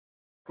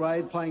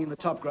grade playing in the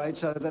top grade,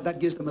 so that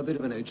gives them a bit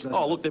of an edge.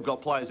 Oh, look, they've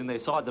got players in their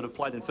side that have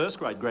played in first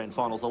grade grand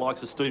finals, the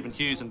likes of Stephen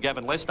Hughes and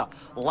Gavin Lester.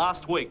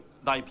 Last week,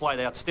 they played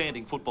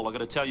outstanding football, I've got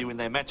to tell you, in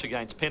their match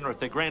against Penrith,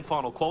 their grand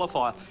final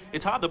qualifier.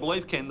 It's hard to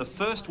believe, Ken, the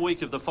first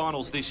week of the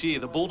finals this year,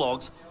 the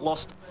Bulldogs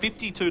lost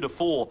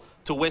 52-4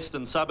 to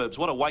Western Suburbs.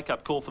 What a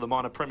wake-up call for the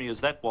minor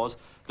premiers that was.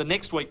 The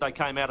next week, they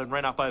came out and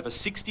ran up over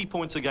 60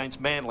 points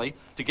against Manly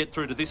to get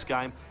through to this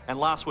game. And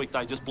last week,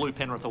 they just blew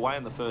Penrith away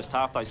in the first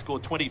half. They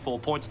scored 24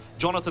 points.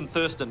 Jonathan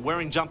Thurston,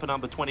 wearing jumper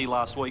number 20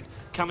 last week,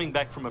 coming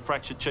back from a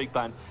fractured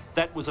cheekbone.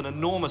 That was an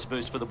enormous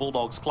boost for the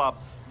Bulldogs club.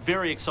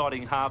 Very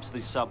exciting halves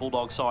this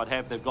Bulldogs side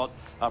have. They've got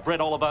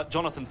Brett Oliver,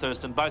 Jonathan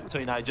Thurston, both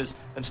teenagers,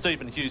 and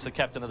Stephen Hughes, the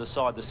captain of the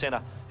side, the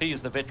centre. He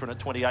is the veteran at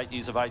 28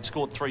 years of age,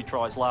 scored 3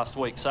 tries last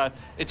week. So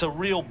it's a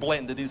real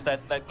blend. It is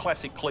that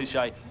classic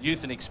cliche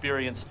youth and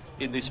experience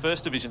in this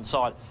First Division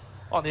side.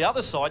 On the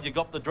other side, you've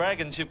got the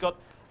Dragons. You've got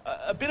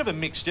a bit of a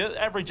mixture.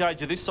 Average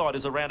age of this side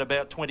is around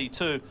about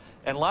 22.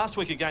 And last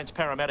week against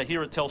Parramatta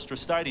here at Telstra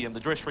Stadium, the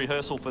dress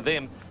rehearsal for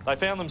them, they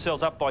found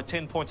themselves up by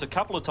 10 points a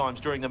couple of times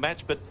during the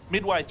match, but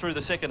midway through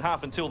the second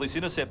half, until this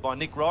intercept by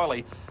Nick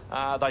Reily,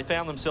 they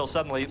found themselves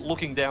suddenly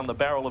looking down the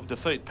barrel of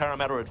defeat.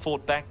 Parramatta had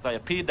fought back. They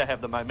appeared to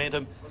have the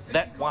momentum.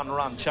 That one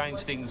run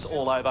changed things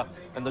all over,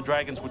 and the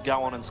Dragons would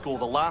go on and score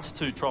the last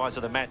 2 tries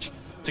of the match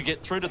to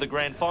get through to the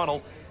grand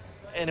final.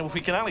 And if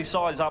we can only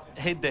size up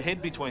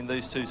head-to-head between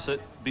these two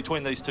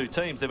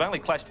teams, they've only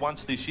clashed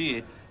once this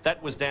year.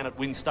 That was down at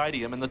Wynn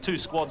Stadium, and the 2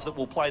 squads that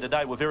will play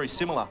today were very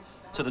similar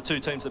to the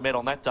 2 teams that met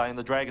on that day, and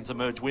the Dragons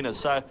emerged winners.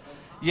 So,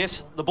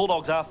 yes, the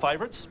Bulldogs are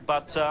favourites,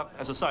 but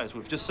as I say, as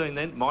we've just seen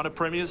then, minor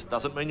premiers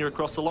doesn't mean you're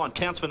across the line.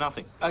 Counts for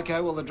nothing.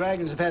 OK, well, the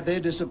Dragons have had their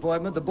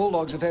disappointment. The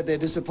Bulldogs have had their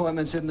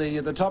disappointments in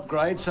the top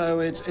grade, so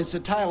it's a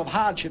tale of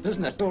hardship,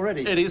 isn't it,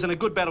 already? It is, and a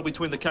good battle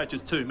between the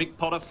coaches too. Mick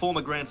Potter,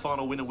 former grand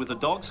final winner with the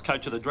Dogs,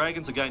 coach of the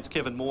Dragons, against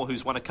Kevin Moore,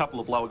 who's won a couple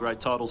of lower grade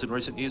titles in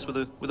recent years with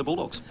the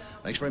Bulldogs.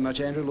 Thanks very much,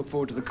 Andrew. Look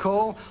forward to the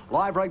call.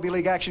 Live rugby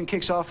league action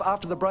kicks off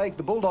after the break.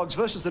 The Bulldogs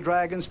versus the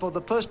Dragons for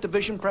the First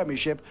Division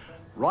Premiership,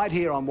 right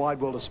here on Wide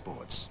World of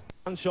Sports.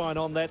 Sunshine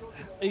on that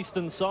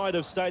eastern side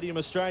of Stadium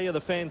Australia.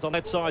 The fans on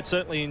that side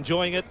certainly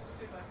enjoying it.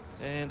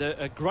 And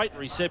a great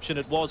reception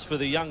it was for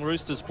the young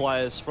Roosters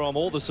players from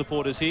all the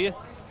supporters here.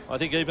 I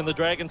think even the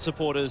Dragon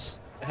supporters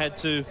had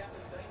to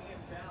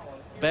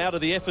bow to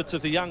the efforts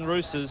of the young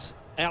Roosters.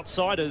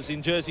 Outsiders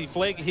in Jersey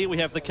Flegg. Here we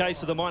have the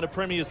case of the minor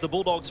premiers, the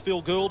Bulldogs.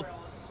 Phil Gould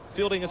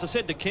fielding, as I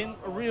said to Ken,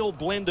 a real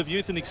blend of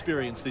youth and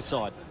experience this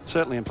side.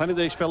 Certainly, and plenty of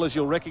these fellas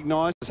you'll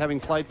recognise as having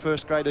played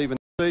first grade even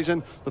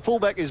season. The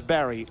fullback is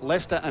Barry.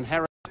 Lester and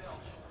Harris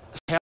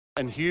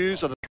and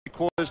Hughes are the 3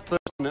 quarters.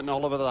 Thurston and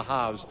Oliver the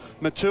halves.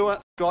 Maitua,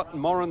 Scott,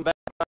 Morrin,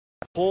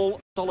 Paul,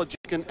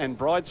 Sologinkin and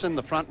Brideson,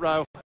 the front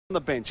row. On the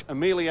bench,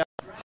 Emelio,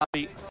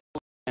 Harvey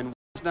and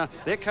Wisner.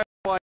 They're coached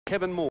by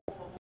Kevin Moore.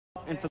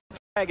 And for the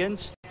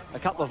Dragons, a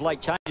couple of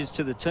late changes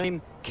to the team.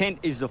 Kent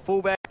is the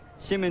fullback.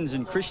 Simmons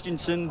and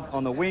Christensen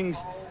on the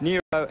wings. Nero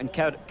and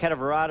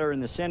Kativerata in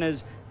the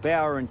centres.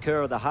 Bauer and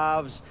Kerr are the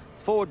halves.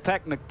 Forward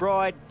pack,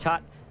 McBride,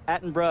 Tutt,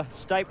 Attenborough,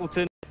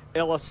 Stapleton,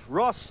 Ellis,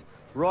 Ross,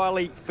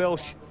 Reily,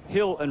 Felsch,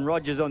 Hill and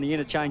Rogers on the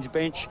interchange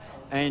bench,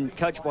 and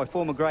coached by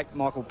former great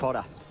Michael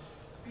Potter.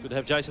 Good to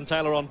have Jason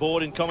Taylor on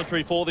board in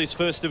commentary for this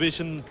First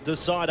Division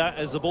decider,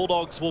 as the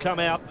Bulldogs will come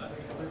out.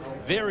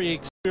 Very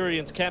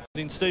experienced captain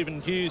in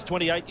Stephen Hughes,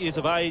 28 years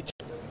of age,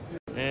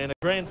 and a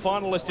grand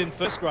finalist in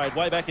first grade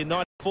way back in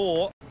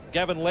 '94.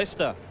 Gavin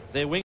Lester,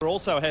 their winger,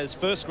 also has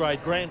first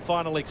grade grand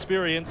final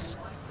experience,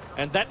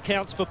 and that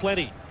counts for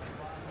plenty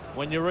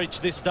when you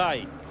reach this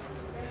day.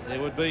 There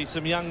would be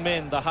some young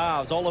men, the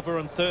halves, Oliver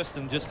and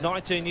Thurston, just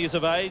 19 years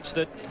of age,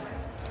 that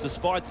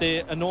despite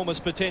their enormous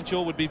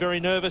potential would be very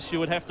nervous, you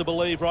would have to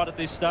believe, right at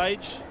this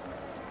stage.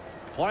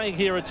 Playing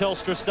here at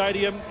Telstra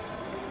Stadium,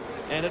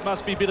 and it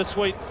must be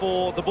bittersweet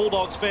for the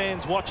Bulldogs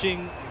fans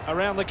watching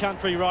around the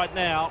country right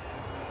now.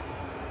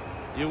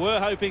 You were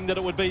hoping that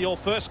it would be your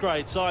first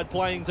grade side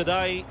playing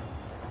today.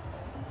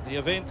 The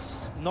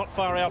events not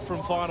far out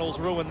from finals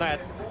ruin that.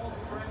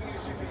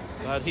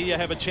 But here you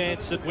have a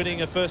chance at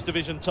winning a First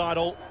Division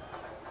title.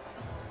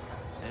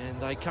 And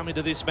they come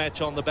into this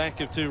match on the back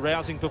of 2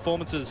 rousing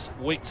performances,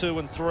 week 2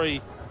 and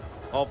 3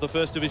 of the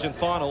First Division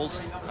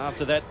finals.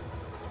 After that,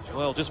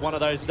 well, just one of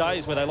those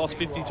days where they lost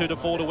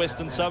 52-4 to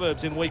Western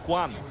Suburbs in week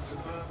 1.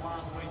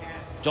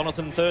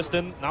 Jonathan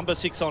Thurston, number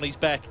 6 on his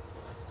back.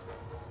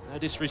 No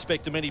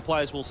disrespect to many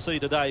players we'll see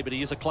today, but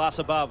he is a class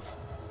above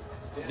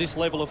this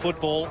level of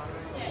football.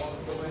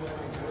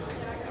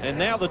 And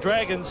now the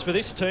Dragons for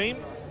this team,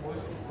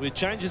 with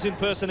changes in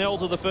personnel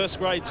to the first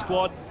grade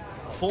squad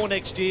for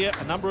next year.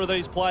 A number of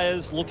these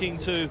players looking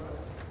to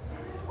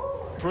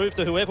prove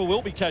to whoever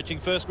will be coaching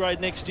first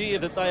grade next year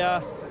that they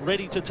are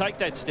ready to take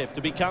that step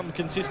to become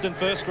consistent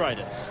first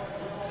graders.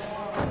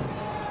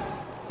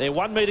 Their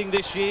one meeting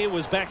this year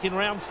was back in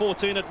round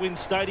 14 at Wynn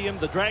Stadium.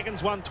 The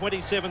Dragons won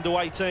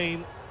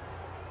 27-18.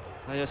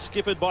 They are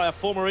skippered by a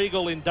former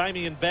Eagle in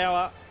Damien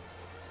Bauer.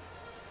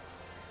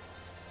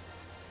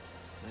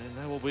 And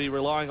they will be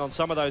relying on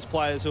some of those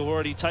players who have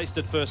already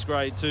tasted first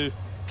grade to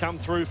come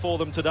through for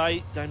them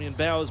today. Damien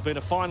Bauer's been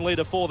a fine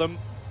leader for them.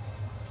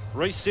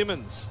 Reece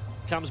Simmons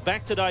comes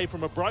back today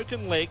from a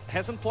broken leg,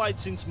 hasn't played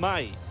since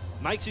May,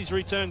 makes his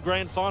return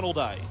grand final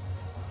day.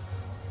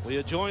 We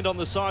are joined on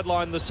the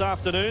sideline this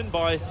afternoon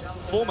by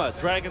former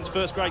Dragons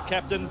first grade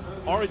captain,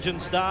 Origin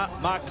star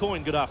Mark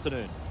Coyne. Good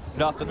afternoon.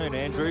 Good afternoon,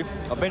 Andrew.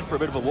 I've been for a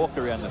bit of a walk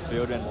around the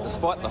field, and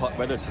despite the hot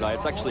weather today,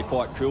 it's actually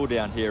quite cool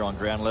down here on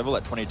ground level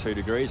at 22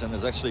 degrees, and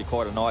there's actually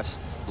quite a nice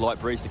light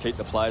breeze to keep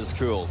the players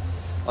cool.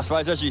 I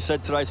suppose, as you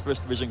said, today's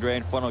First Division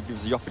Grand Final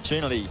gives the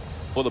opportunity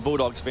for the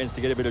Bulldogs fans to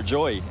get a bit of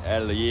joy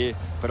out of the year,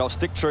 but I'll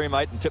stick true,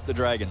 mate, and tip the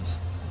Dragons.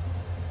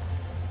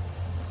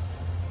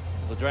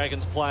 The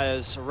Dragons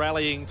players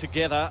rallying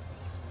together.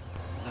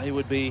 They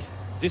would be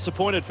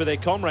disappointed for their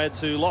comrades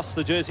who lost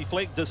the Jersey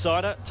flag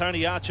decider.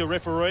 Tony Archer,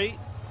 referee.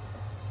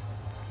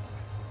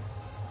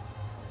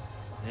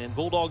 And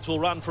Bulldogs will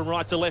run from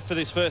right to left for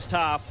this first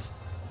half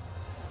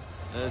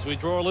as we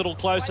draw a little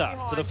closer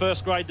to the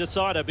first grade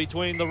decider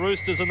between the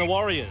Roosters and the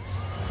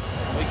Warriors.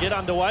 We get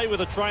underway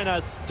with a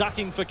trainer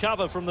ducking for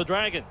cover from the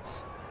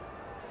Dragons.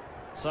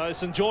 So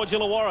St George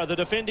Illawarra, the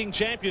defending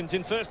champions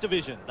in First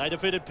Division. They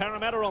defeated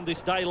Parramatta on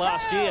this day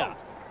last year.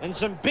 And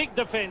some big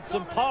defence,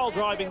 some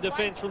pile-driving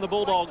defence from the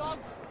Bulldogs.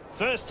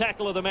 First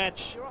tackle of the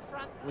match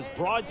was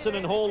Brideson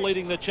and Hall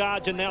leading the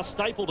charge, and now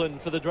Stapleton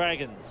for the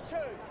Dragons.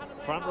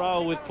 Front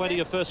row with plenty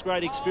of first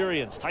grade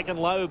experience, taken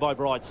low by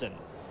Brideson.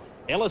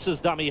 Ellis's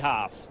dummy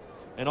half,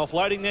 and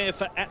offloading there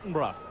for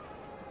Attenborough.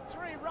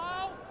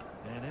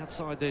 And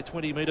outside their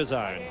 20-metre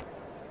zone.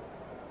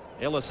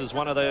 Ellis is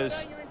one of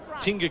those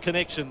Tinga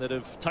connection that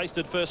have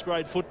tasted first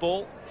grade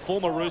football,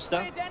 former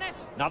Rooster.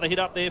 Another hit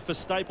up there for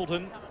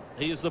Stapleton.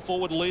 He is the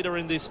forward leader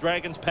in this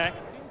Dragons pack.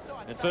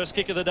 And first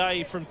kick of the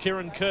day from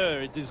Keiran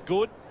Kerr. It is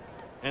good,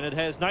 and it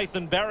has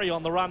Nathan Barry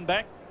on the run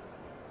back.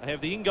 They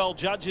have the in-goal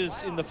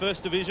judges in the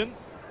First Division.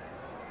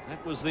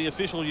 That was the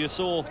official you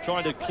saw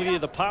trying to clear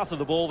the path of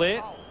the ball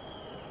there.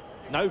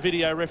 No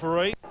video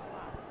referee.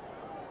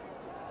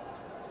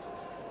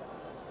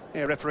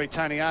 Yeah, referee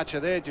Tony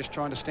Archer there, just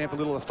trying to stamp a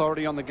little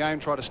authority on the game,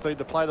 try to speed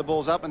the play. The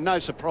ball's up, and no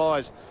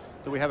surprise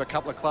that we have a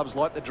couple of clubs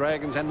like the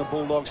Dragons and the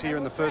Bulldogs here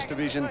in the First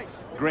Division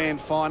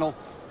Grand Final.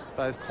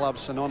 Both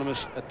clubs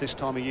synonymous at this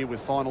time of year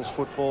with finals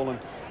football, and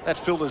that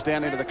filters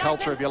down into the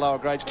culture of your lower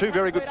grades. Two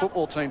very good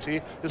football teams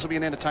here. This will be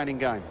an entertaining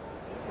game.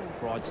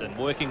 Brideson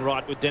working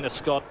right with Dennis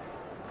Scott.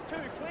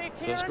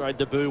 First grade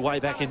debut way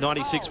back in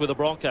 '96 with the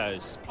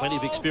Broncos. Plenty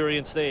of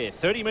experience there.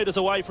 30 metres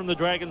away from the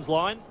Dragons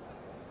line.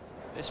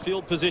 Best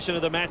field position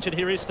of the match, and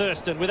here is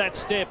Thurston with that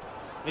step.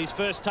 His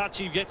first touch,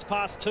 he gets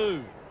past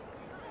two.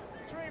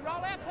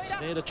 He's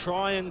there to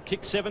try and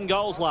kick 7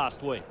 goals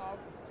last week.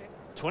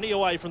 20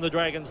 away from the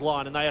Dragons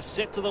line, and they are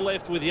set to the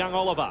left with young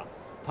Oliver.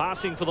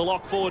 Passing for the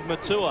lock forward,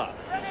 Maitua.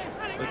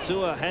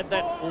 Maitua had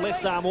that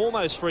left arm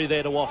almost free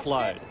there to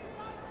offload.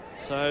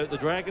 So the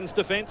Dragons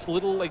defence,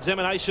 little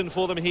examination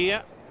for them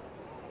here.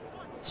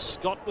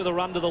 Scott with a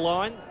run to the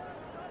line.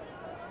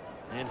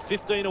 And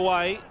 15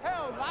 away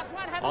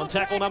on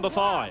tackle number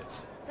 5.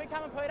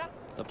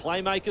 The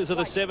playmakers are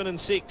the 7 and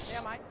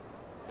 6.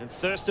 And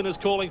Thurston is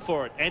calling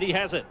for it, and he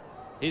has it.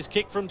 His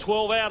kick from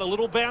 12 out, a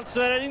little bounce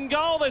that in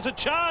goal. There's a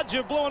charge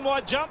of blue and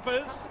white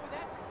jumpers.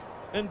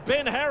 And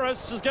Ben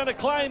Harris is going to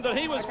claim that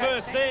he was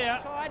first there.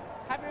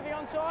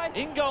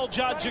 In-goal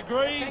judge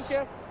agrees.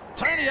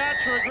 Tony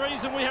Archer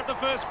agrees, and we have the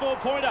first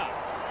 4-pointer.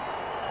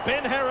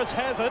 Ben Harris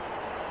has it.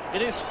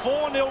 It is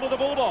 4-0 to the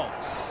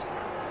Bulldogs.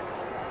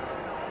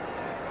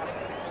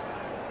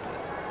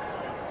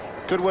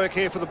 Good work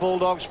here for the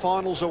Bulldogs.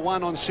 Finals are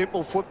won on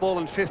simple football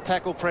and 5th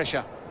tackle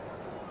pressure.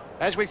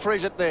 As we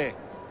freeze it there,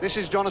 this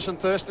is Jonathan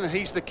Thurston.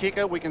 He's the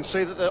kicker. We can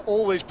see that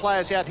all these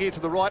players out here to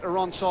the right are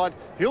onside.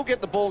 He'll get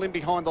the ball in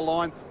behind the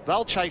line.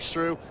 They'll chase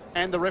through,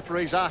 and the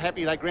referees are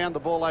happy they ground the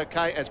ball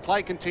okay as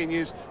play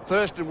continues.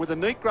 Thurston with a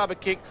neat grubber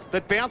kick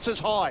that bounces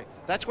high.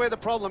 That's where the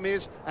problem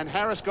is, and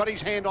Harris got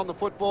his hand on the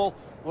football.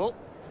 Well,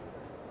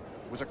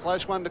 it was a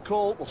close one to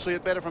call. We'll see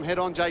it better from head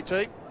on,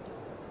 JT.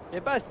 Yeah,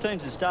 both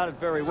teams have started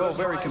very well,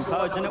 very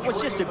composed, and it was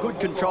just a good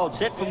controlled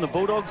set from the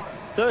Bulldogs.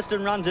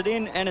 Thurston runs it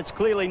in, and it's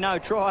clearly no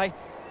try,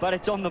 but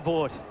it's on the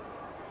board.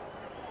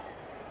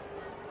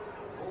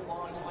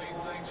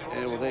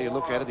 Yeah, well, there you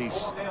look at it. He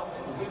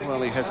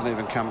hasn't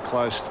even come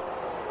close.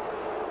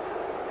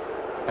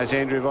 As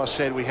Andrew Voss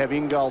said, we have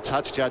in-goal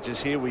touch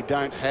judges here. We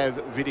don't have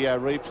video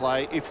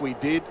replay. If we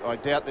did, I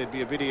doubt there'd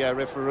be a video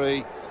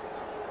referee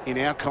in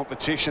our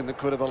competition that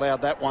could have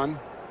allowed that one.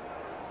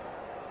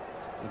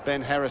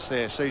 Ben Harris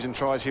there, season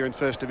tries here in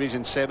First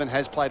Division 7,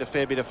 has played a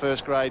fair bit of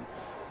first grade.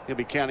 He'll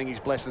be counting his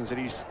blessings that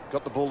he's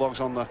got the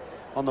Bulldogs on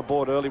the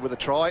board early with a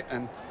try,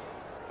 and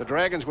the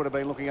Dragons would have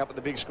been looking up at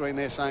the big screen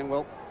there saying,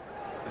 well,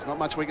 there's not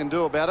much we can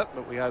do about it,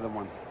 but we owe them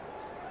one.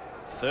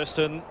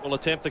 Thurston will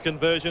attempt the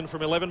conversion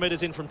from 11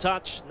 metres in from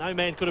touch. No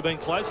man could have been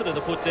closer to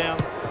the put down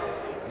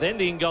than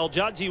the in-goal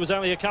judge. He was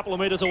only a couple of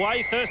metres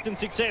away. Thurston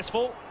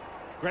successful.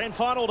 Grand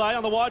final day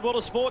on the Wide World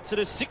of Sports. It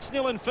is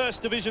 6-0 in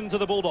First Division to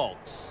the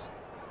Bulldogs.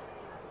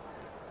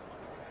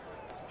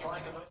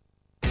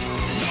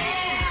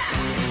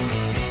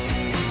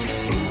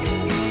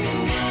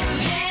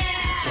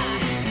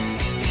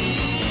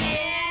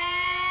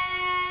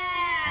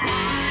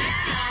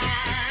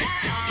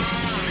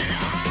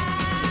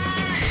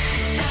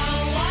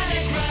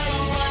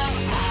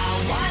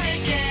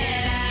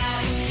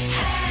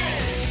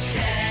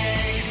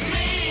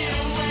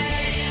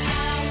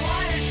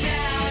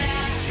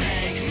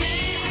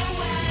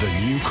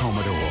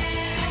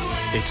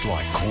 It's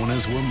like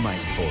corners were made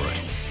for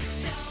it.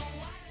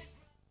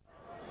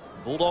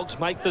 Bulldogs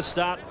make the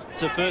start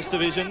to First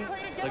Division,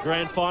 the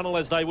grand final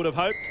as they would have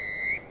hoped,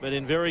 but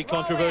in very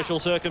controversial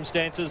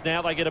circumstances.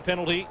 Now they get a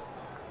penalty.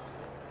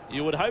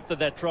 You would hope that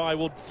that try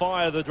would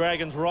fire the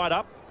Dragons right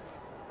up.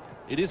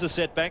 It is a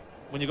setback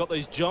when you've got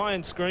these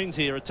giant screens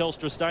here at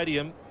Telstra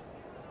Stadium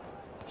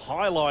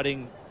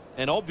highlighting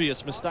an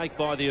obvious mistake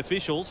by the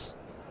officials.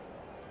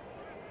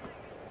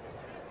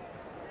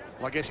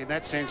 Well, I guess in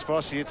that sense,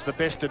 Fossey, it's the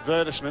best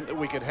advertisement that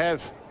we could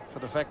have for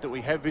the fact that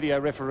we have video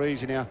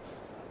referees in our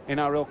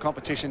NRL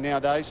competition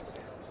nowadays.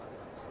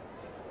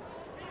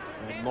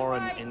 And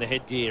Morrin in the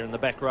headgear in the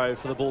back row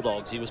for the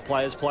Bulldogs. He was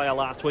players' player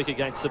last week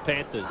against the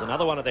Panthers.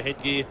 Another one of the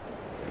headgear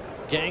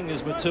gang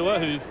is Maitua,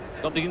 who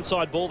got the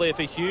inside ball there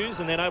for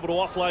Hughes and then able to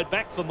offload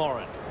back for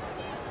Morrin.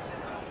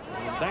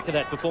 On the back of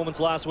that performance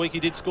last week,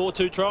 he did score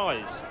 2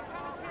 tries.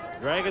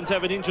 Dragons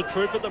have an injured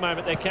troop at the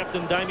moment. Their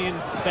captain, Damien,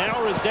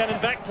 is down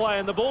in back play,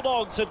 and the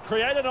Bulldogs had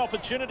created an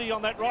opportunity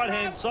on that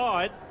right-hand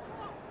side.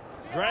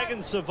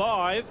 Dragons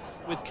survive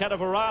with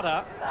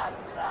Kativerata.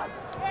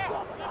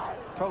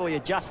 Probably a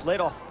just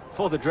let-off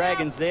for the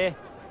Dragons there.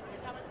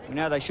 We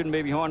know they shouldn't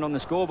be behind on the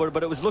scoreboard,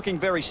 but it was looking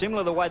very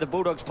similar the way the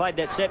Bulldogs played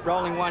that set,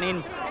 rolling one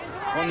in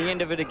on the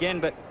end of it again,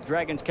 but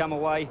Dragons come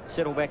away,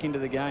 settle back into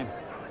the game.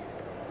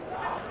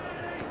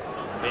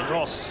 Ben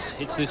Ross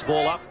hits this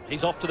ball up.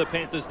 He's off to the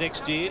Panthers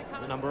next year,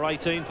 the number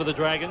 18 for the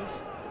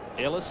Dragons.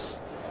 Ellis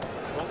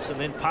drops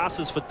and then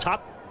passes for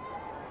Tutt.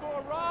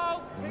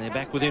 And they're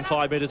back within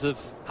 5 metres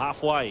of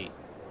halfway.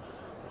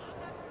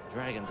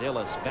 Dragons,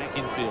 Ellis back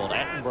infield.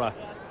 Attenborough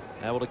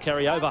able to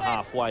carry over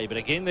halfway, but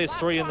again there's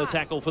 3 in the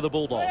tackle for the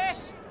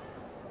Bulldogs.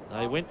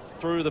 They went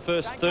through the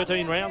first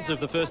 13 rounds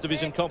of the First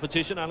Division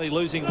competition, only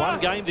losing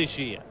 1 game this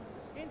year.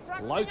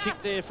 Low kick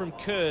there from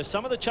Kerr.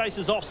 Some of the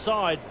chasers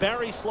offside.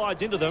 Barry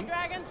slides into them.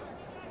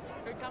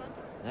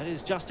 That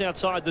is just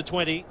outside the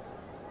 20.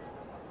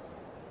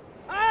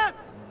 And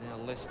now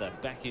Leicester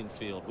back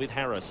infield with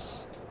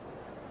Harris.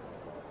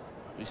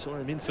 We saw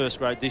him in first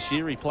grade this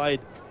year. He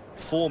played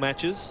 4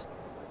 matches.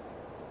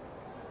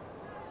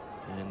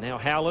 And now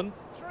Howland,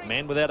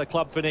 man without a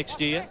club for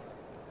next year.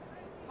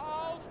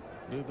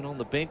 Movement on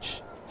the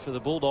bench for the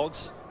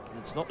Bulldogs.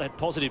 It's not that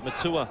positive.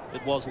 Maitua,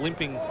 it was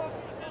limping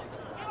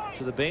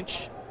to the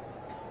bench.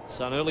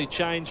 So an early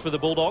change for the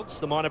Bulldogs,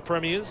 the minor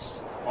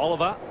premiers.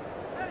 Oliver.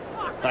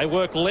 They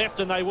work left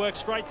and they work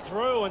straight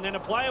through, and then a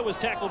player was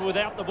tackled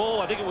without the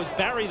ball. I think it was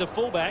Barry, the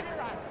fullback.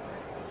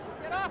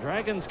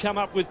 Dragons come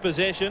up with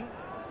possession.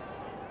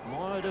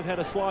 Might have had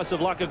a slice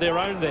of luck of their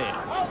own there.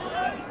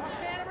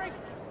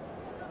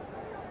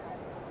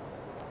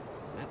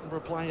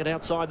 Attenborough playing it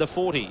outside the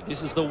 40.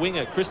 This is the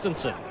winger,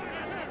 Christensen.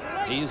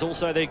 He is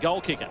also their goal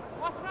kicker.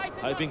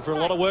 Hoping for a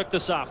lot of work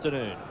this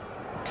afternoon.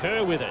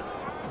 Kerr with it.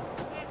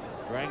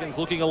 Dragons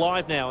looking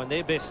alive now in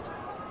their best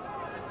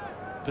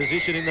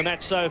position in the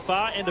match so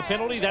far, and a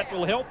penalty that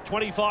will help.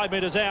 25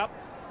 metres out.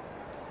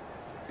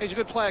 He's a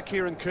good player,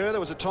 Keiran Kerr. There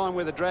was a time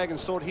where the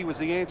Dragons thought he was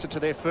the answer to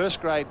their first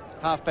grade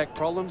halfback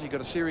problems. He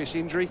got a serious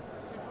injury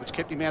which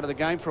kept him out of the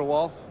game for a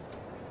while,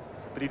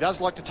 but he does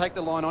like to take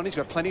the line on. He's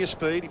got plenty of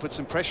speed. He put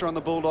some pressure on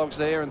the Bulldogs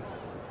there, and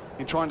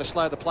in trying to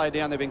slow the play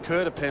down, they've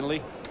incurred a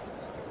penalty.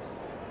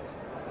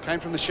 Came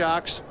from the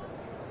Sharks.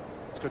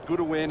 He's got good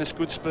awareness,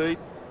 good speed.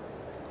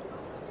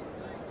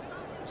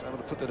 He's able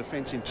to put the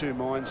defence in 2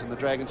 minds, and the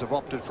Dragons have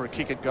opted for a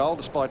kick at goal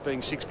despite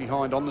being 6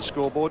 behind on the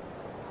scoreboard.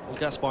 Well,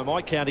 Gus, by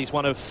my count, he's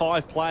one of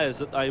 5 players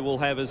that they will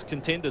have as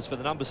contenders for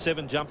the number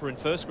 7 jumper in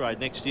first grade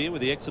next year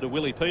with the exit of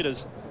Willie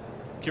Peters.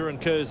 Kieran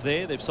Kerr's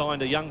there. They've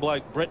signed a young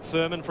bloke, Brett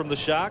Furman, from the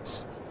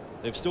Sharks.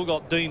 They've still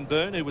got Dean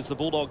Byrne, who was the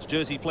Bulldogs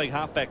Jersey flag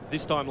halfback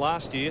this time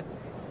last year.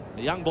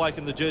 A young bloke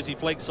in the Jersey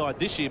flag side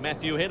this year,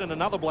 Matthew Head, and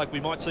another bloke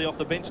we might see off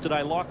the bench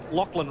today,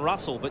 Lachlan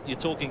Russell, but you're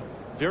talking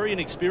very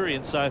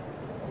inexperienced, so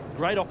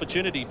great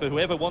opportunity for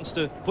whoever wants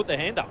to put their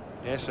hand up.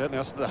 Yeah,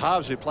 certainly. The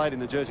halves who played in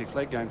the Jersey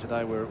flag game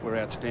today were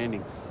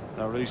outstanding.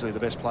 They were easily the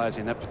best players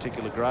in that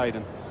particular grade,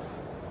 and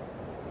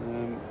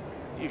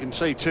you can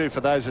see too,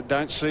 for those that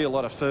don't see a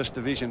lot of First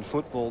Division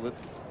football, that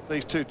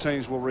these 2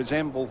 teams will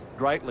resemble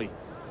greatly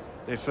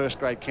their first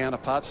grade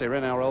counterparts, their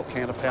NRL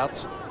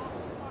counterparts.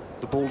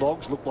 The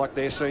Bulldogs look like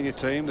their senior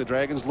team, the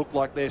Dragons look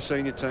like their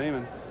senior team,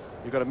 and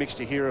you've got a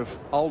mixture here of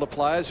older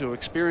players who have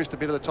experienced a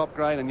bit of the top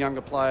grade and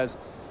younger players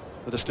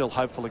that are still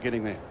hopeful of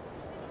getting there.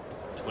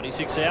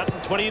 26 out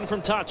and 20 in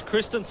from touch.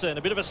 Christensen,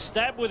 a bit of a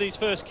stab with his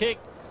first kick,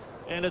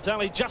 and it's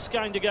only just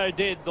going to go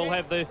dead. They'll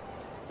have the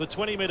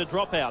 20-metre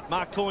dropout.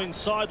 Mark Coyne's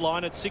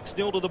sideline at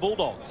 6-0 to the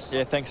Bulldogs.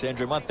 Yeah, thanks,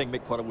 Andrew. One thing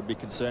Mick Potter would be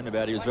concerned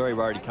about, he was very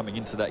worried coming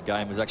into that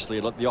game, was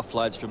actually the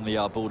offloads from the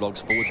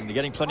Bulldogs forwards, and they're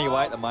getting plenty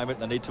away at the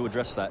moment, and they need to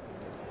address that.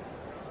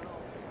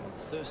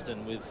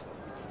 Thurston with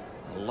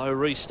a low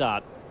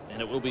restart,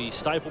 and it will be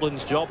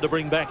Stapleton's job to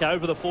bring back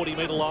over the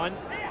 40-metre line.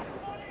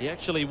 He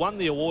actually won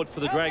the award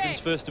for the Dragons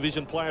First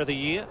Division Player of the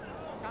Year,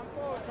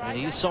 and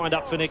he's signed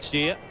up for next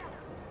year.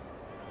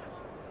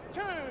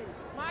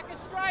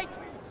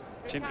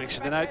 It's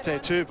interesting to note there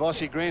too,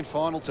 Vossi, grand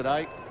final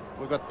today.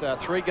 We've got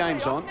 3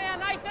 games on.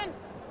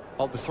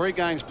 Of the 3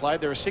 games played,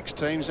 there are 6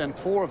 teams, and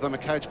 4 of them are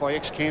coached by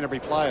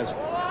ex-Canterbury players.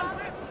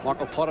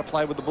 Michael Potter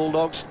played with the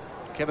Bulldogs.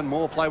 Kevin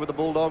Moore played with the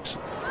Bulldogs.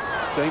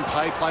 Dean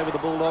Pay played with the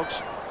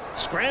Bulldogs.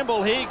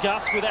 Scramble here,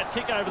 Gus, with that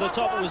kick over the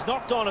top. It was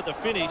knocked on at the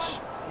finish.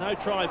 No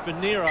try for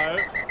Nero.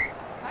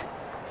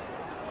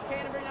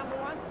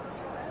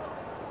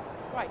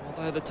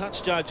 Although the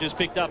touch judge has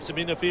picked up some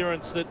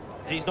interference that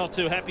he's not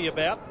too happy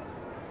about.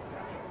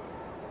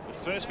 The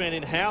first man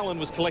in, Howland,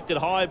 was collected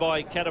high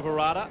by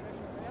Kativerata.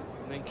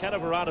 And then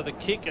Kativerata the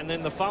kick, and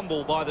then the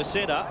fumble by the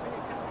centre.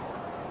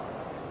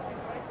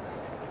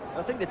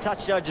 I think the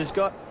touch judge has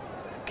got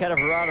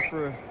Kativerata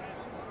for a...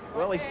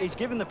 Well, he's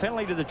given the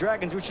penalty to the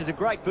Dragons, which is a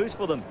great boost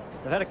for them.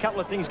 They've had a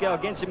couple of things go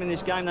against them in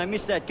this game. They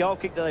missed that goal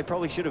kick that they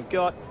probably should have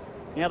got.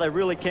 Now they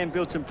really can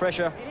build some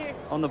pressure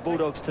on the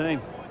Bulldogs team.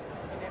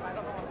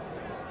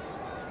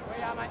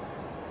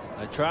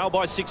 They trail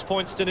by 6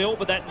 points to 0,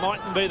 but that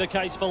mightn't be the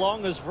case for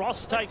long as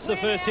Ross takes the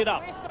first hit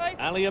up.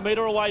 Only a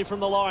metre away from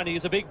the line. He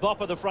is a big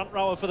bopper, the front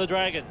rower for the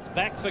Dragons.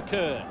 Back for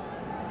Kerr.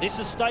 This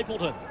is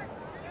Stapleton.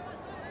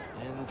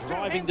 And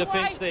driving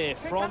defence there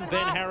from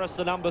Ben Harris,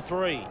 the number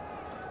 3.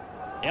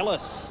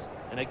 Ellis.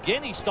 And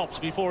again he stops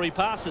before he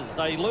passes.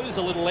 They lose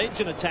a little edge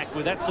in attack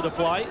with that sort of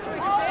play.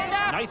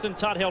 Nathan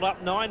Tutt held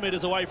up 9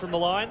 metres away from the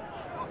line.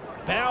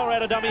 Power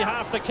out of dummy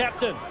half, the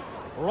captain.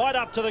 Right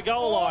up to the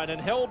goal line and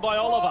held by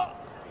Oliver.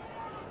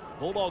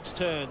 Bulldogs'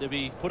 turn to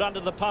be put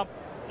under the pump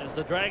as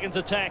the Dragons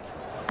attack.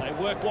 They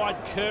work wide.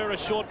 Kerr, a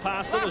short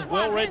pass that was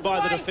well read by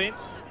the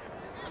defence.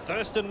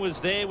 Thurston was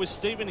there with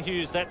Stephen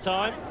Hughes that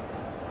time.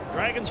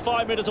 Dragons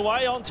 5 metres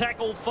away, on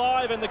tackle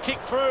 5, and the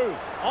kick through.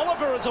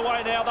 Oliver is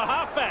away now, the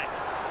halfback.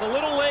 The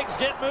little legs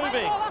get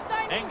moving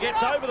and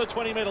gets over the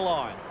 20-metre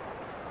line.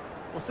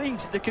 Well,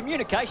 the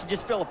communication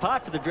just fell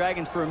apart for the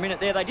Dragons for a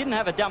minute there. They didn't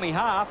have a dummy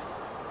half.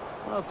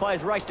 One of the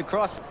players raced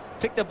across,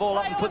 picked the ball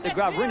up and put the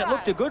grubber in. It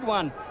looked a good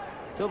one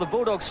until the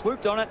Bulldogs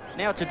swooped on it.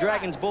 Now it's a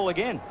Dragons ball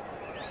again.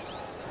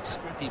 Some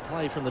scrappy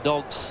play from the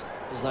Dogs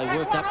as they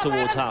worked up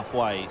towards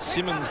halfway.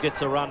 Simmons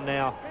gets a run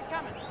now.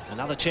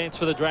 Another chance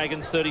for the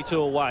Dragons,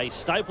 32 away.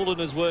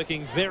 Stapleton is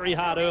working very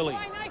hard early,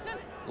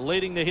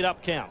 leading the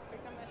hit-up count.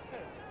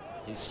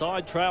 His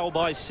side trail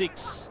by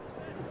 6.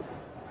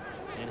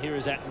 And here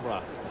is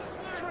Attenborough.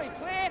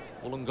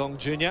 Wollongong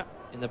Jr.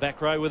 in the back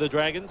row with the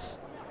Dragons.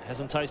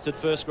 Hasn't tasted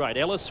first grade.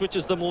 Ellis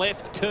switches them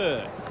left.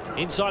 Kerr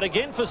inside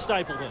again for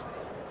Stapleton.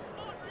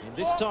 And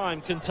this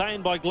time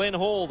contained by Glenn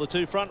Hall. The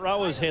 2 front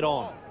rowers head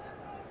on.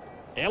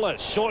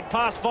 Ellis, short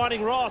pass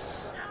finding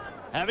Ross.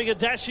 Having a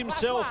dash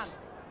himself.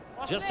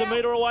 Just a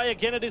metre away.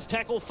 Again it is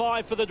tackle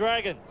 5 for the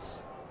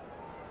Dragons.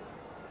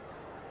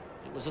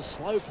 It was a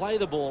slow play,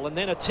 the ball, and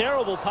then a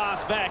terrible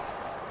pass back.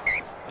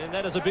 And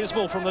that is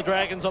abysmal from the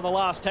Dragons on the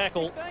last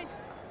tackle. I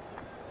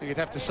think you'd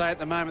have to say at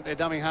the moment their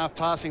dummy half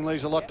passing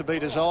leaves a lot to be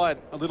desired.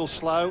 A little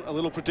slow, a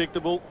little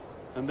predictable.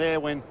 And there,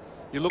 when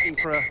you're looking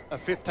for a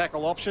 5th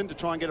tackle option to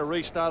try and get a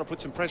restart or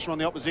put some pressure on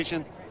the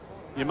opposition,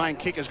 your main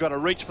kicker's got to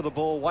reach for the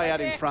ball way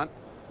out in front,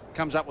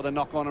 comes up with a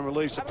knock on and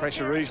relieves the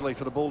pressure easily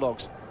for the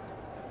Bulldogs.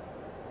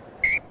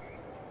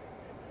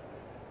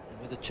 And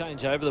with a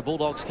change over, the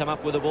Bulldogs come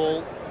up with the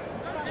ball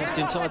just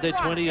inside their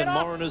 20, and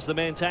Morrin is the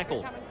man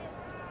tackle.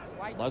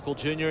 Local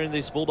junior in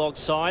this Bulldogs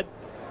side.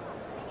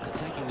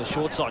 Attacking the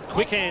short side.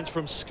 Quick hands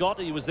from Scott.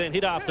 He was then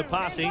hit after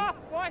passing.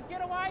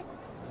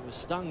 He was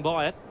stung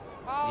by it.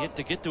 Yet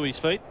to get to his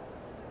feet.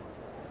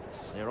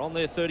 They're on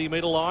their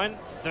 30-metre line.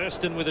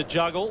 Thurston with a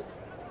juggle.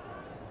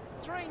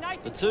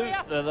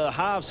 The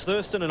halves,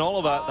 Thurston and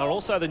Oliver, they're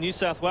also the New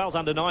South Wales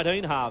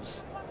under-19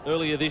 halves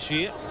earlier this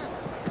year.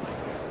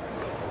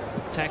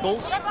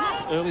 Tackles.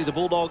 Early the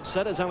Bulldogs,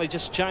 that has only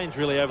just changed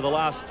really over the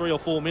last 3 or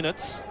 4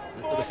 minutes.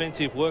 The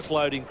defensive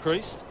workload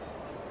increased.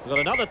 We've got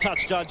another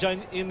touch judge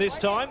in this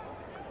time.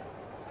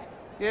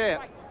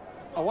 Yeah,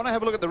 I want to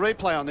have a look at the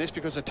replay on this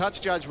because the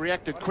touch judge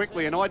reacted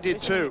quickly, and I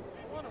did too.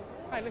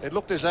 It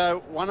looked as though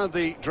one of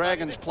the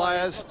Dragons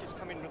players... Just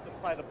come in to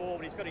play the ball,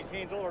 but he's got his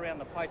hands all around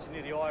the face and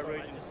near the eye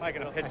region,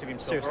 making a pest of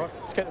himself, right?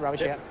 Just keep the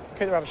rubbish out.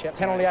 Keep the rubbish out.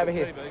 Penalty over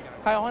here.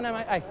 Hey, I know,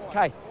 mate.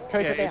 Hey,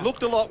 keep it down. It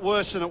looked a lot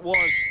worse than it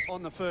was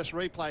on the first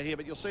replay here,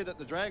 but you'll see that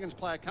the Dragons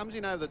player comes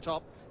in over the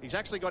top. He's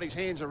actually got his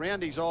hands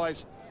around his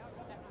eyes.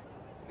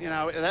 You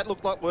know, that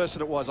looked a lot worse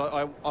than it was.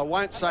 I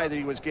won't say that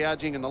he was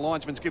gouging, and the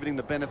linesman's giving him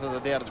the benefit of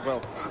the doubt as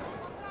well.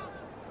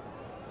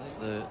 I think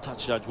the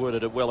touch judge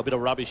worded it well. A bit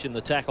of rubbish in the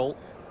tackle.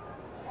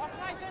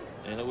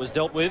 And it was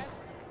dealt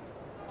with.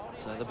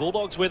 So the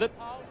Bulldogs with it.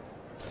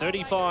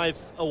 35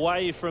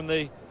 away from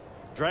the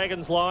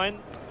Dragons line.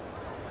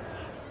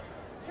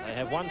 They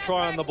have 1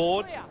 try on the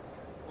board.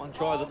 1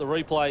 try that the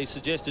replay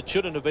suggested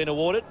shouldn't have been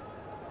awarded.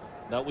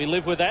 But we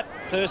live with that.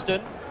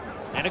 Thurston.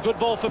 And a good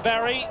ball for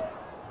Barry.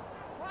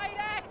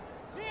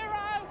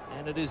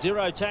 And it is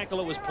 0 tackle.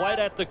 It was played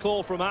at the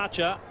call from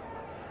Archer.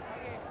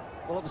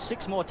 Well, it was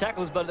 6 more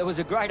tackles, but there was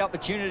a great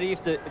opportunity.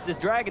 If this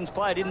Dragons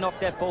player didn't knock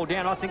that ball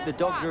down, I think the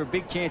Dogs are a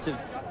big chance of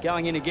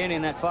going in again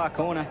in that far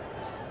corner.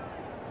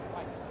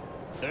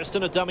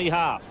 Thurston a dummy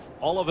half.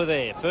 Oliver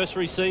there, first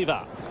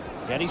receiver.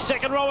 And his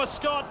second rower,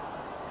 Scott.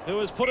 who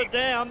has put it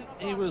down.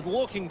 He was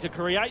looking to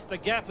create the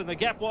gap, and the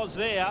gap was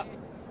there,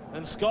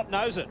 and Scott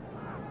knows it.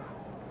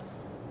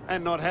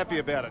 And not happy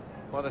about it,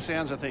 by the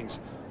sounds of things.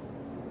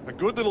 A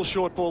good little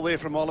short ball there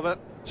from Oliver.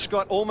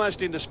 Scott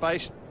almost into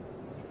space,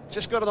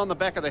 just got it on the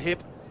back of the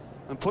hip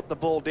and put the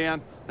ball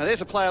down. Now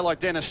there's a player like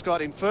Dennis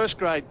Scott in first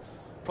grade,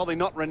 probably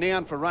not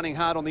renowned for running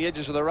hard on the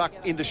edges of the ruck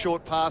into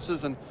short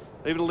passes, and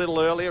even a little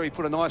earlier he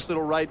put a nice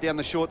little raid down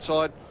the short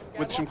side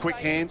with some quick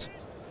hands.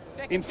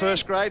 In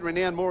first grade,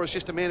 renowned more as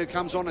just a man who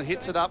comes on and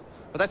hits it up,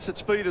 but that's at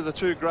speed of the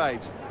two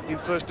grades. In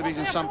first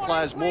division, some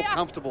players more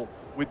comfortable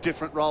with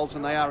different roles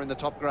than they are in the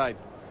top grade.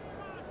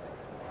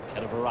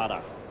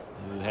 Kativerata,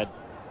 who had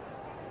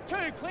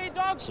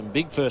some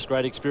big first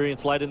grade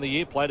experience late in the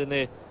year, played in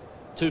their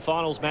 2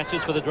 finals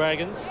matches for the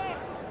Dragons.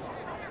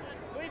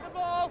 Leave the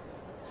ball.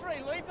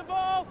 3, leave the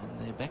ball.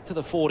 And they're back to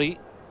the 40.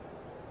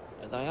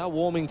 And they are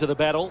warming to the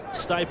battle.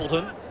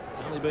 Stapleton. It's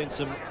only been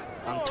some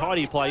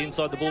untidy play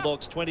inside the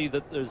Bulldogs 20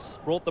 that has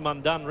brought them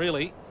undone,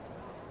 really.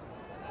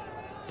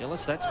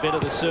 Ellis, that's better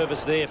the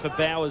service there for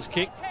Bauer's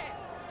kick.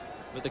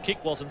 But the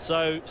kick wasn't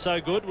so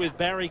good, with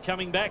Barry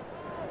coming back,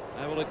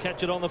 able to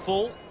catch it on the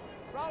full.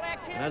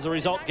 And as a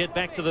result, get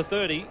back to the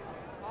 30.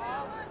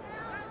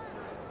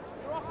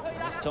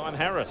 This time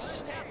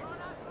Harris.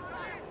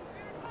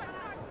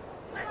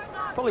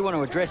 Probably want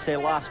to address their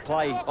last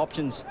play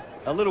options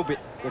a little bit,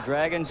 the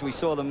Dragons. We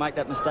saw them make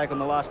that mistake on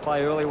the last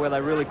play earlier where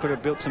they really could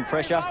have built some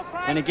pressure.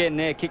 And again,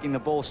 they're kicking the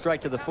ball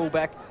straight to the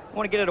fullback. I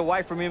want to get it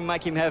away from him,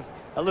 make him have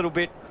a little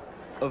bit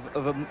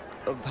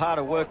of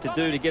harder work to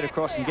do to get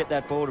across and get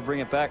that ball to bring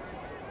it back.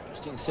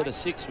 Interesting set of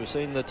 6. We've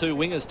seen the 2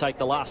 wingers take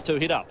the last 2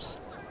 hit-ups.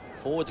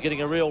 Forwards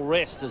getting a real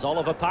rest as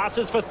Oliver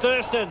passes for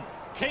Thurston.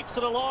 Keeps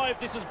it alive.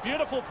 This is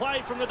beautiful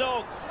play from the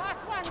Dogs.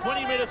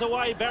 20 metres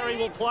away, Barry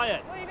will play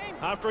it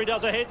after he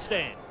does a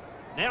headstand.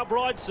 Now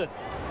Brideson,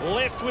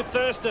 left with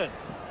Thurston.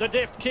 The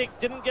deft kick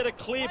didn't get a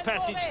clear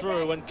passage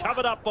through and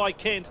covered up by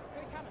Kent.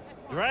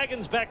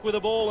 Dragons back with the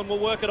ball and will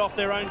work it off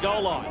their own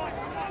goal line.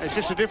 It's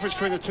just the difference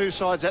between the two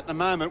sides at the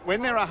moment.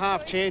 When there are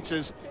half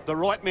chances, the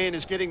right man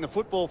is getting the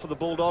football for the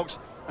Bulldogs.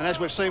 And as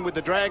we've seen with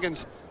the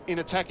Dragons in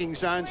attacking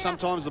zones,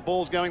 sometimes the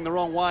ball's going the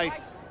wrong way,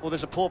 or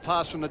there's a poor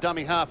pass from the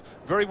dummy half.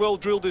 Very well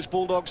drilled, this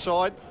Bulldog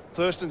side.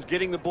 Thurston's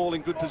getting the ball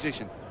in good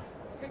position.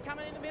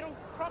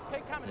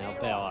 Now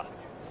Bauer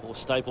for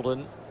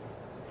Stapleton.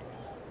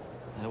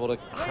 Able to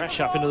crash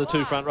up into the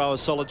 2 front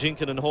rowers,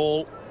 Sologinkin and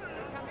Hall.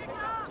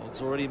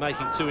 Dogs already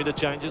making 2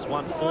 interchanges,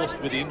 one forced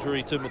with the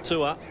injury to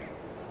Maitua.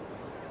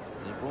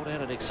 They've brought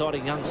out an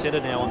exciting young centre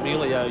now,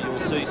 Emelio, you'll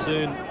see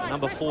soon,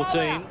 number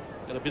 14.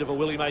 Got a bit of a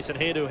Willie Mason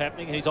hairdo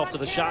happening. He's off to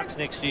the Sharks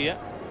next year.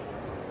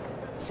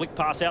 Flick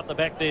pass out the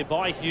back there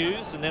by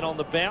Hughes, and then on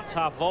the bounce,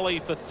 half volley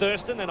for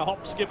Thurston, then a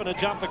hop, skip and a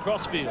jump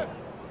across field.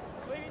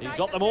 He's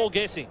got them all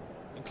guessing,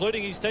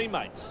 including his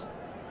teammates.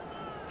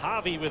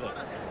 Harvey with it.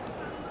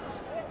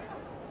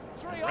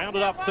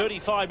 Rounded up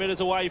 35 metres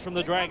away from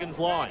the Dragons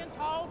line.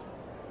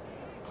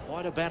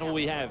 Quite a battle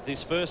we have,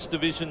 this first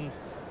division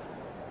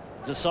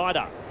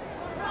decider.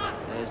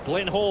 There's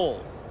Glenn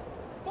Hall.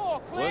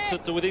 Works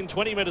it to within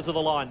 20 metres of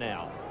the line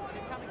now.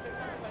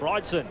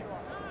 Brideson.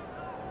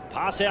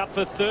 Pass out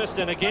for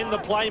Thurston. Again, the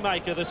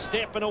playmaker. The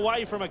step and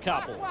away from a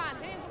couple.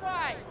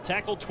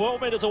 Tackle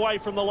 12 metres away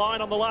from the line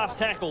on the last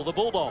tackle. The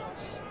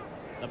Bulldogs.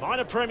 The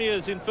minor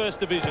premiers in first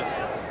division.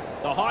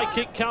 The high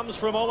kick comes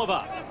from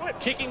Oliver.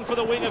 Kicking for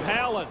the wing of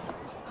Howland.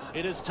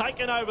 It is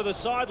taken over the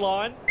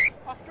sideline.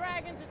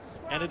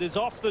 And it is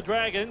off the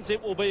Dragons.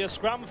 It will be a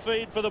scrum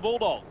feed for the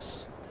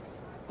Bulldogs.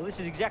 Well, this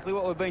is exactly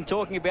what we've been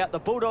talking about. The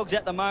Bulldogs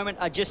at the moment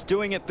are just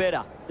doing it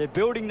better. They're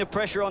building the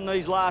pressure on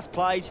these last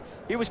plays.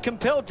 He was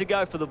compelled to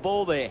go for the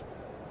ball there.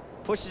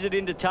 Pushes it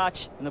into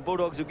touch, and the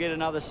Bulldogs will get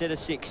another set of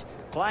 6.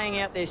 Playing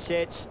out their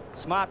sets,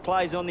 smart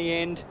plays on the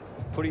end,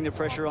 putting the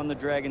pressure on the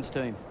Dragons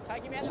team.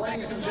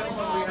 Ladies and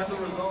gentlemen, we have the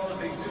result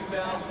of the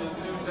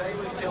 2002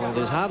 daily. Well,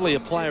 there's hardly a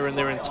player in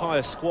their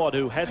entire squad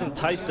who hasn't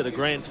tasted a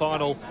grand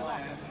final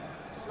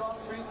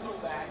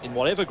in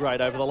whatever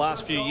grade over the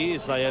last few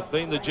years. They have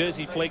been the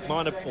Jersey Flegg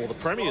minor, or the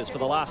premiers, for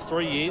the last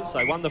 3 years.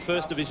 They won the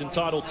first division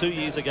title 2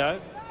 years ago.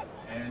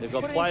 They've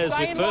got players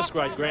with first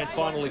grade grand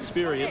final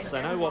experience.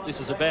 They know what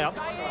this is about.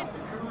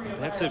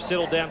 Perhaps they've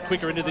settled down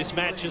quicker into this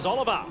match as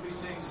Oliver.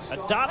 A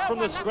dart from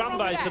the scrum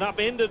base and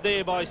upended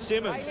there by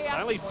Simmons.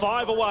 Only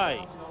 5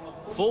 away.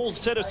 Full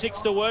set of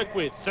 6 to work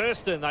with.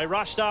 Thurston, they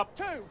rushed up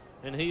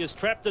and he has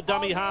trapped a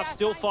dummy half,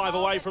 still 5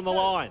 away from the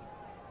line.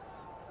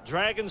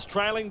 Dragons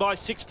trailing by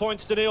 6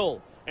 points to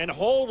 0. And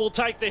Hall will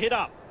take the hit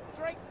up.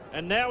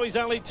 And now he's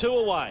only 2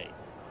 away.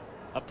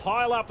 A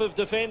pile-up of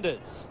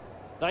defenders.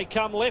 They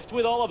come left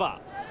with Oliver.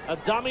 A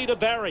dummy to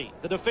Barry.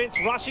 The defence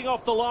rushing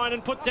off the line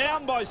and put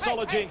down by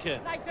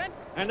Sologinkin.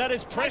 And that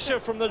is pressure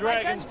from the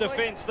Dragons'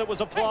 defence that was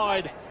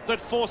applied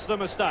that forced the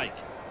mistake.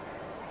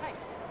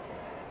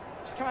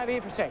 Just come over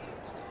here for a sec.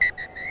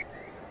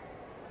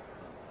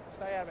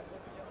 Stay out of it.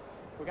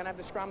 We're going to have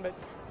the scrum, but...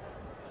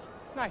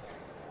 No.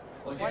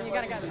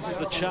 This is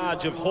the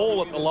charge of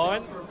Hall at the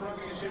line,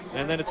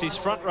 and then it's his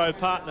front row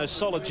partner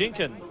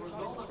Sologinkin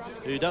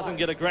who doesn't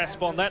get a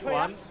grasp on that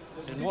one.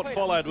 And what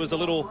followed was a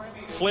little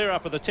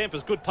flare-up of the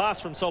tempers. Good pass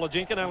from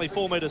Sologinkin, only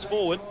 4 metres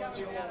forward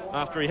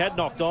after he had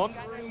knocked on.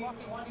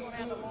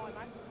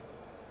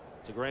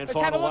 It's a grand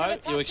final, though.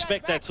 You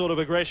expect that sort of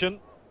aggression.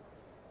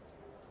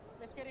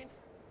 Let's get in.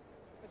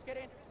 Let's get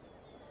in.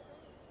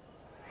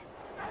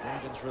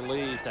 Dragons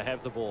relieved to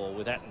have the ball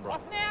with Attenborough.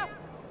 Off now.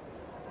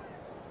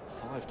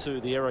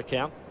 5-2 the error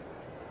count.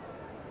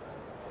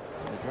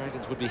 The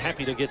Dragons would be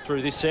happy to get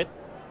through this set.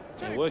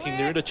 They're working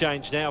their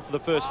interchange now for the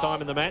first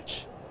time in the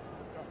match.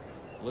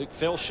 Luke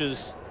Felsch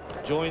has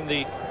joined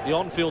the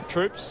on-field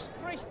troops.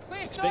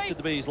 Expected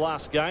to be his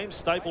last game.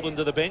 Stapleton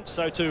to the bench,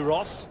 so too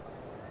Ross.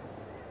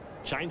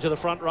 Change of the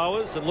front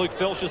rowers, and Luke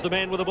Felsch is the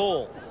man with the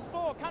ball.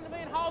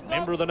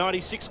 Member of the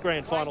 96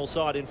 grand final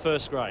side in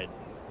first grade.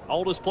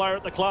 Oldest player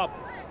at the club.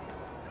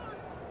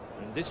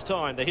 And this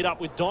time they hit up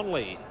with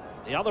Donnelly,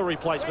 the other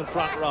replacement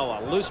front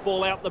rower. Loose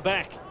ball out the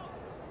back.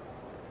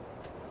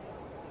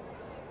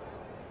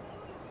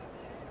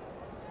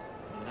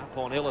 And up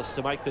on Ellis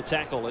to make the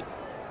tackle. A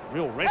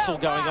real wrestle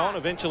going on.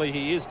 Eventually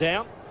he is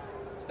down.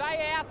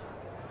 Stay out.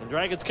 And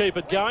Dragons keep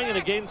it going, and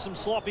again some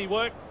sloppy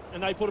work,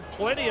 and they put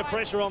plenty of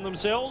pressure on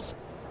themselves.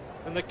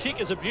 And the kick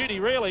is a beauty,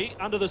 really,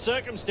 under the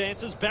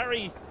circumstances.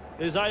 Barry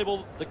is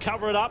able to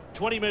cover it up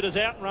 20 metres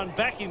out and run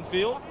back in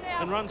field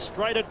and run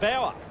straight at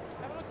Bauer.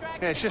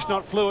 Yeah, it's just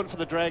not fluent for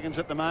the Dragons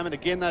at the moment.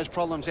 Again, those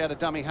problems out of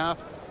dummy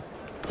half.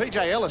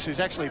 PJ Ellis, who's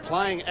actually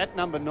playing at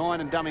number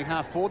 9 and dummy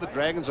half for the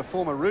Dragons, a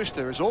former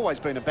Rooster, has always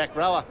been a back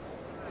rower.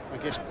 I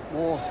guess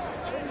more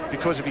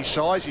because of his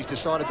size, he's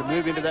decided to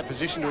move into that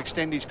position to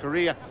extend his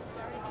career.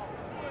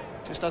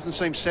 Just doesn't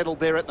seem settled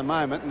there at the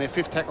moment, and their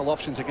fifth tackle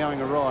options are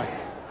going awry.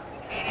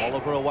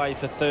 Oliver away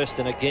for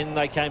Thurston. Again,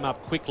 they came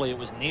up quickly. It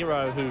was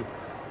Nero who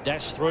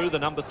dashed through, the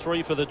number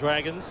 3 for the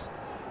Dragons.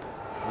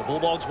 The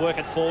Bulldogs work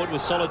it forward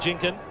with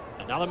Sologinkin,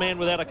 another man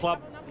without a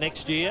club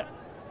next year.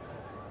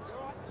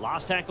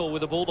 Last tackle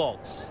with the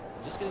Bulldogs.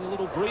 Just getting a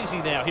little breezy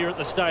now here at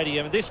the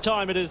stadium. And this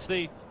time it is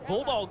the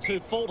Bulldogs who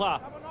falter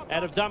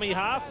out of dummy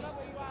half.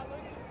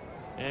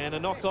 And a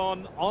knock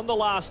on the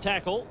last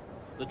tackle.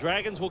 The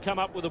Dragons will come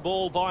up with the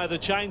ball via the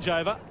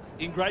changeover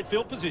in great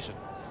field position.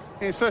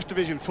 In First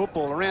Division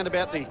football, around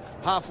about the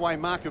halfway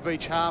mark of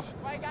each half,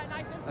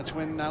 that's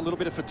when a little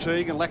bit of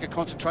fatigue and lack of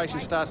concentration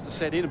starts to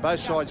set in, and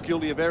both sides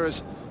guilty of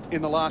errors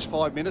in the last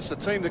 5 minutes. The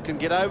team that can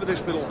get over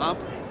this little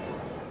hump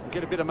and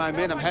get a bit of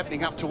momentum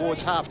happening up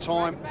towards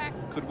half-time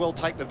could well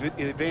take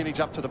the advantage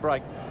up to the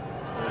break.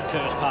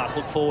 Kerr's pass,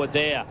 look forward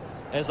there.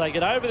 As they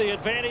get over the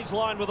advantage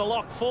line with a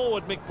lock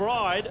forward,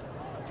 McBride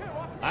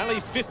only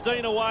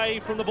 15 away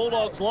from the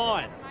Bulldogs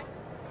line.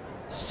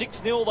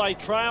 6-0 they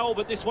trail,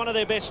 but this one of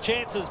their best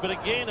chances. But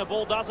again, a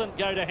ball doesn't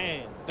go to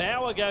hand.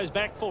 Bauer goes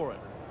back for it.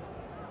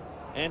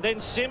 And then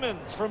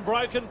Simmons from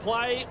broken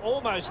play,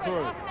 almost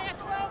through.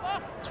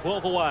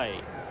 12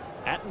 away.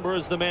 Attenborough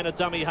is the man at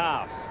dummy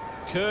half.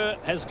 Kerr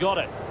has got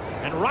it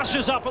and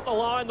rushes up at the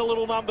line, the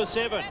little number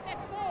 7.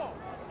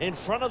 In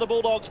front of the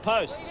Bulldogs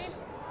posts.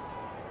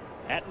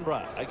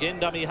 Attenborough, again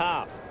dummy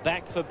half.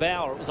 Back for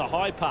Bauer. It was a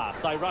high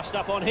pass. They rushed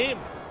up on him.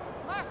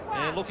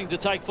 And looking to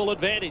take full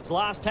advantage.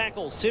 Last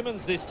tackle,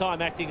 Simmons this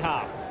time acting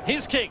half.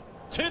 His kick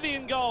to the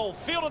in goal,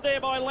 fielded there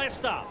by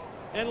Leicester.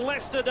 And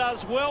Leicester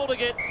does well to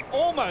get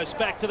almost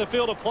back to the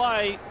field of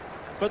play,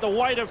 but the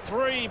weight of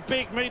 3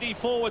 big meaty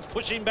forwards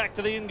push him back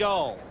to the in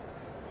goal.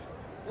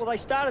 Well, they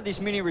started this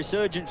mini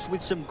resurgence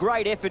with some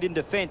great effort in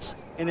defence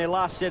in their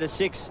last set of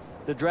 6.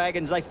 The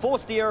Dragons, they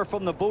forced the error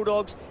from the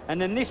Bulldogs, and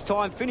then this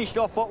time finished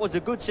off what was a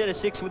good set of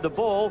 6 with the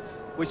ball,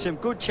 with some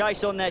good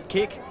chase on that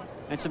kick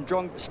and some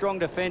strong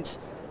defence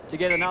to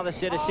get another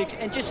set of 6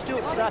 and just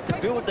still start to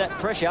build that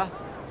pressure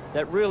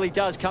that really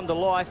does come to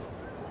life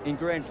in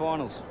grand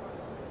finals.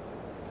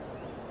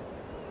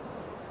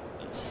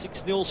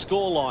 6-0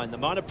 scoreline. The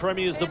minor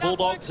premiers, the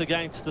Bulldogs,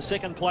 against the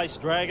second-place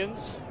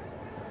Dragons.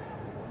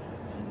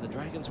 And the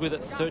Dragons with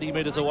it 30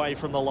 metres away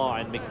from the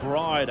line.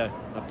 McBride, an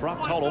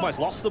abrupt hold, almost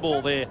lost the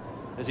ball there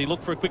as he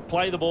looked for a quick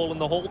play the ball in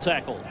the haul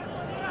tackle.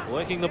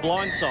 Working the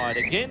blind side.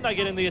 Again, they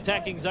get in the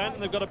attacking zone,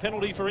 and they've got a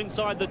penalty for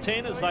inside the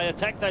 10 as they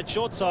attack that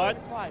short side.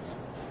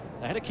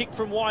 They had a kick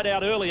from wide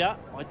out earlier.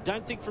 I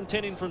don't think from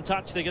 10 in from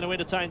touch they're going to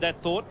entertain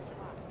that thought.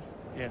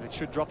 Yeah, and it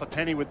should drop a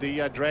penny with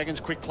the Dragons.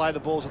 Quick play the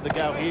balls at the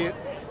go here.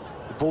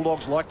 The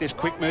Bulldogs like this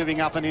quick moving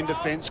up and in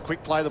defence.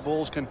 Quick play the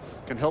balls can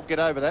help get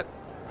over that.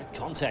 Great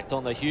contact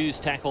on the Hughes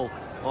tackle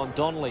on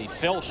Donnelly.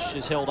 Felsch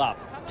is held up.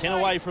 10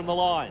 away from the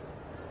line.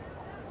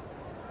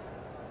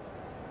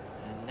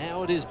 And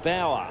now it is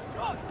Bauer.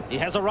 He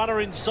has a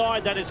runner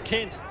inside. That is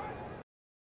Kent.